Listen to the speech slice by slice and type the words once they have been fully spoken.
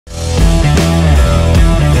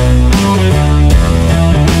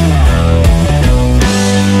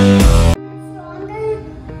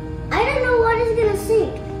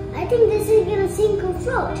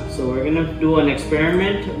gonna do an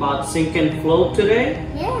experiment about sink and float today?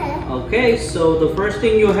 Yeah. Okay, so the first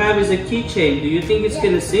thing you have is a keychain. Do you think it's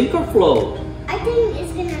gonna sink or float? I think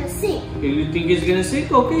it's gonna sink. You think it's gonna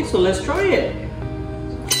sink? Okay, so let's try it.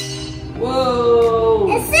 Whoa!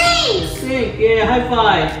 It sinks! It sink. Yeah, high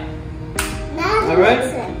five. Now All right. I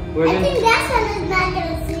think that one is not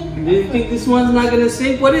gonna sink. Do you think this one's not gonna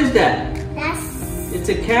sink? What is that? That's... It's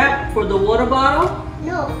a cap for the water bottle?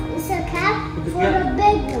 No, it's a cap for the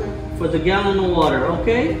big one. For the gallon of water,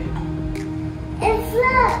 okay? It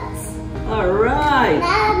floats. Alright.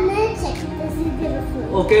 Now I'm gonna check if this is gonna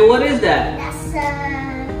float. Okay, what is that? That's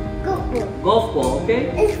a golf ball. Golf ball, okay?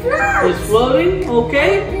 It floats. It's floating,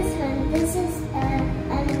 okay? This one, this is a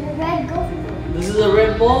red golf ball. This is a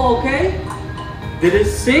red ball, okay? Did it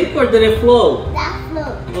sink or did it float? That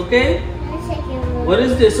floats. Okay? Let's check it. What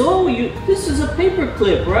is this? Oh, this is a paper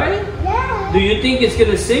clip, right? Yeah. Do you think it's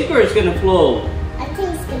gonna sink or it's gonna float? I think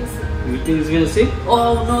it's gonna sink. You think it's gonna sink?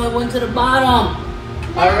 Oh no, it went to the bottom.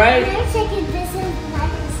 Alright. Let's check if this is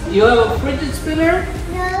not gonna sink. You have a fidget spinner?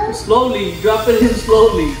 No. Slowly, drop it in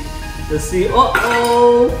slowly. Let's see.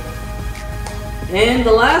 Uh-oh. And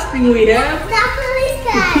the last thing we have. That police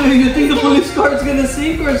car. You think the police car is gonna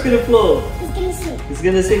sink or it's gonna float? It's gonna sink. It's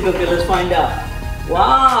gonna sink. Okay, let's find out.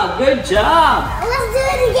 Wow, good job. Let's do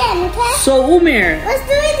it again, okay? So Umair. Let's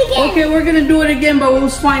do it again. Okay, we're gonna do it again, but we'll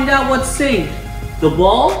find out what sank. The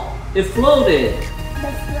ball, it floated.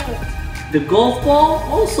 The float. The golf ball,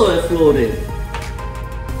 also it floated.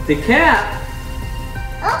 The cap,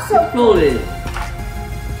 Also it floated.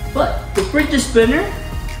 But the fidget spinner,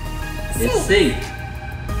 it sank.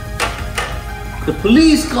 The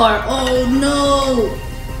police car, oh no!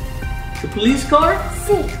 The police car?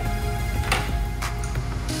 Sink.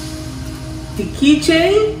 The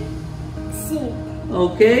keychain? Sink.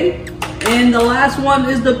 Okay. And the last one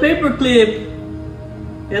is the paper clip.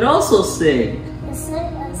 It also sank.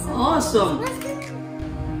 Awesome.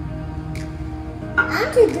 I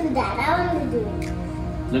want to do that. I want to do it.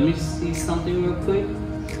 Let me see something real quick.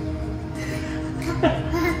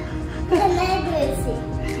 Can I do it?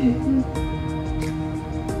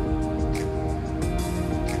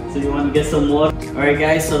 So you want to get some water? Alright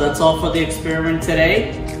guys, so that's all for the experiment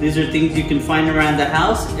today. These are things you can find around the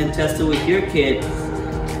house and test it with your kids.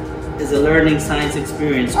 It's a learning science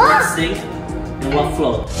experience. What sink and what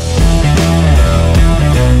float.